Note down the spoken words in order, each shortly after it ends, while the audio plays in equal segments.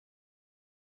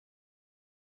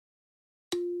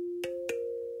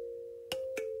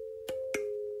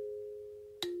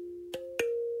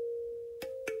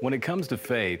When it comes to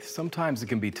faith, sometimes it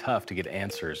can be tough to get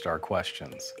answers to our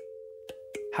questions.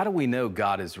 How do we know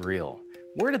God is real?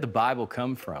 Where did the Bible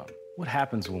come from? What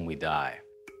happens when we die?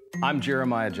 I'm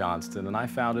Jeremiah Johnston, and I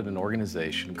founded an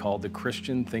organization called the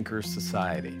Christian Thinkers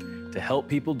Society to help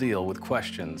people deal with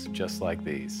questions just like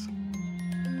these.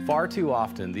 Far too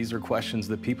often, these are questions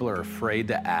that people are afraid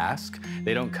to ask.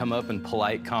 They don't come up in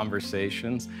polite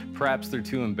conversations. Perhaps they're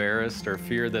too embarrassed or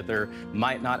fear that there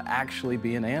might not actually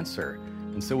be an answer.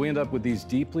 And so we end up with these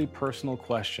deeply personal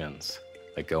questions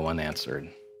that go unanswered.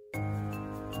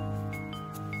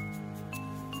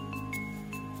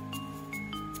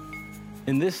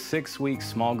 In this 6-week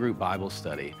small group Bible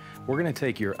study, we're going to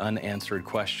take your unanswered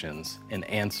questions and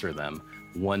answer them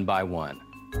one by one.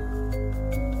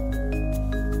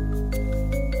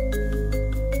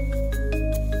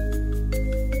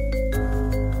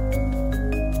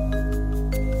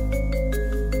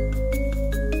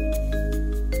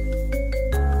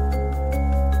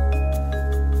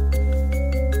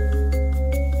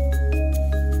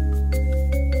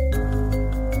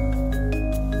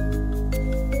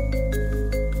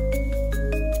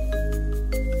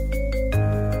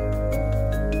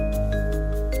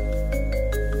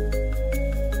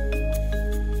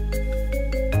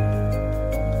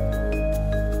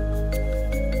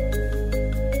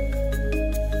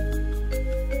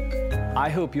 I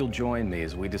hope you'll join me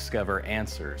as we discover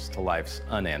answers to life's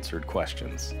unanswered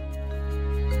questions.